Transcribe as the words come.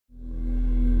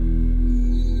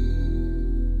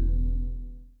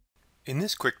In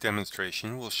this quick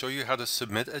demonstration, we'll show you how to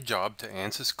submit a job to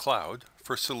ANSYS Cloud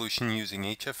for solution using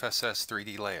HFSS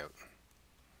 3D layout.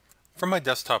 From my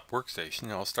desktop workstation,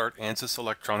 I'll start ANSYS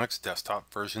Electronics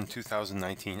Desktop version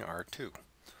 2019 R2.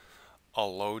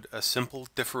 I'll load a simple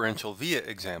differential via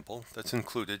example that's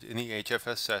included in the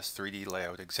HFSS 3D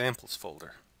layout examples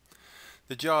folder.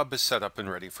 The job is set up and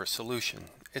ready for solution.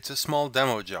 It's a small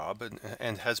demo job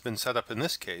and has been set up in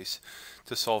this case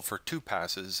to solve for 2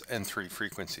 passes and 3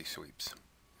 frequency sweeps.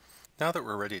 Now that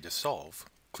we're ready to solve,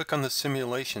 click on the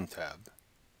Simulation tab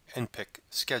and pick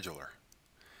Scheduler.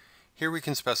 Here we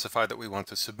can specify that we want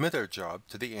to submit our job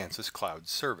to the ANSYS Cloud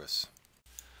service.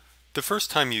 The first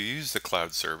time you use the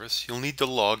cloud service, you'll need to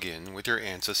log in with your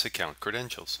ANSYS account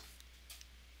credentials.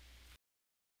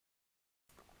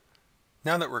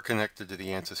 Now that we're connected to the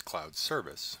ANSYS Cloud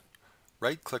service,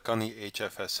 right-click on the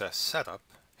HFSS setup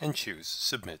and choose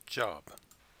Submit Job.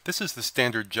 This is the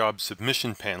standard job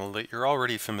submission panel that you're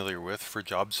already familiar with for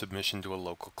job submission to a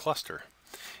local cluster.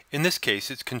 In this case,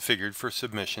 it's configured for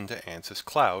submission to ANSYS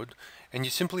Cloud, and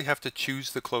you simply have to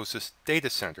choose the closest data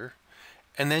center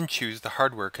and then choose the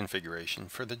hardware configuration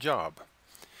for the job.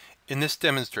 In this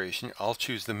demonstration, I'll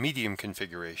choose the medium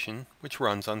configuration, which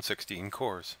runs on 16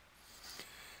 cores.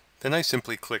 Then I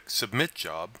simply click Submit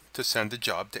Job to send the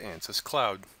job to ANSYS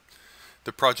Cloud.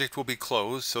 The project will be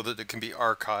closed so that it can be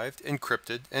archived,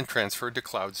 encrypted, and transferred to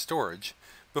cloud storage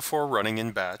before running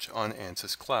in batch on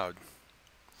ANSYS Cloud.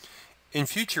 In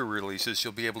future releases,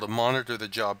 you'll be able to monitor the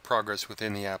job progress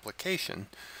within the application,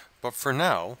 but for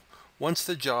now, once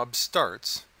the job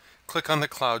starts, click on the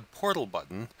Cloud Portal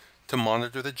button to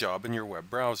monitor the job in your web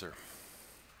browser.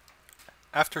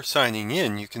 After signing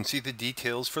in, you can see the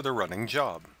details for the running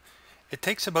job. It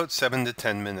takes about 7 to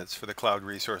 10 minutes for the cloud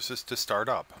resources to start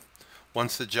up.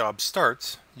 Once the job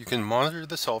starts, you can monitor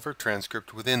the solver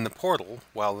transcript within the portal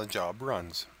while the job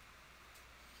runs.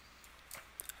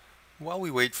 While we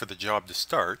wait for the job to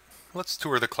start, let's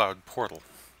tour the cloud portal.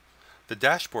 The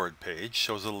dashboard page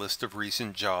shows a list of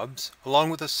recent jobs along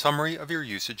with a summary of your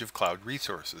usage of cloud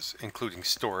resources, including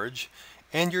storage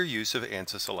and your use of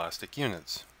ANSYS Elastic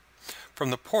Units. From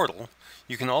the portal,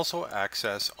 you can also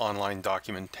access online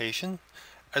documentation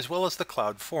as well as the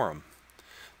Cloud Forum.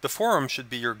 The forum should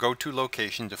be your go-to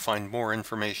location to find more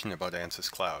information about ANSYS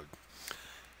Cloud.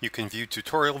 You can view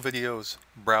tutorial videos,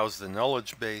 browse the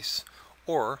knowledge base,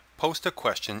 or post a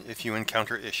question if you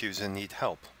encounter issues and need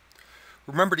help.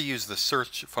 Remember to use the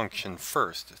search function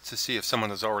first to see if someone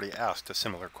has already asked a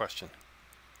similar question.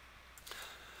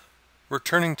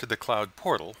 Returning to the cloud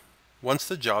portal, once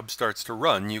the job starts to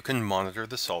run, you can monitor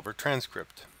the solver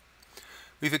transcript.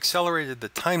 We've accelerated the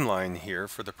timeline here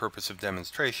for the purpose of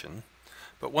demonstration,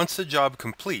 but once the job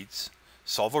completes,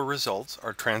 solver results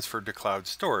are transferred to cloud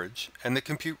storage and the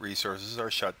compute resources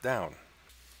are shut down.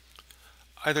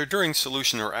 Either during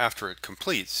solution or after it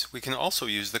completes, we can also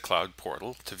use the cloud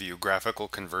portal to view graphical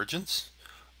convergence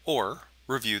or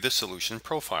review the solution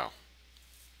profile.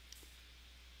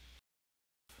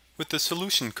 With the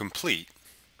solution complete,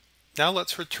 now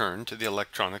let's return to the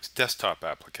electronics desktop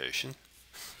application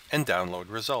and download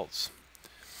results.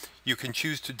 You can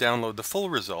choose to download the full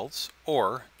results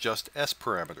or just S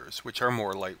parameters, which are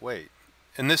more lightweight.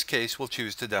 In this case, we'll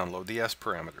choose to download the S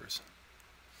parameters.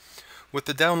 With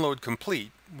the download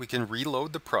complete, we can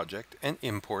reload the project and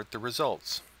import the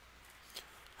results.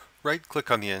 Right-click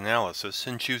on the analysis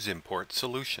and choose Import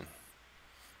Solution.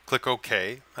 Click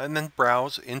OK and then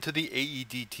browse into the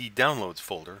AEDT Downloads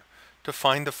folder to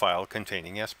find the file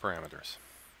containing S parameters.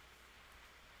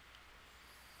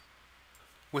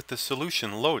 With the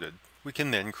solution loaded, we can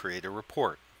then create a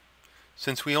report.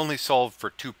 Since we only solved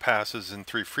for 2 passes and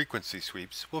 3 frequency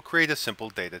sweeps, we'll create a simple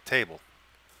data table.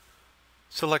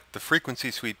 Select the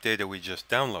frequency sweep data we just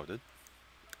downloaded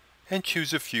and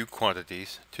choose a few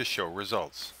quantities to show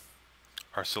results.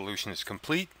 Our solution is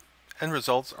complete and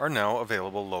results are now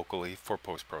available locally for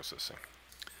post-processing.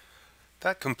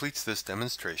 That completes this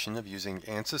demonstration of using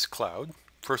ANSYS Cloud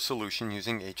for solution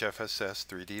using HFSS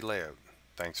 3D layout.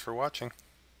 Thanks for watching.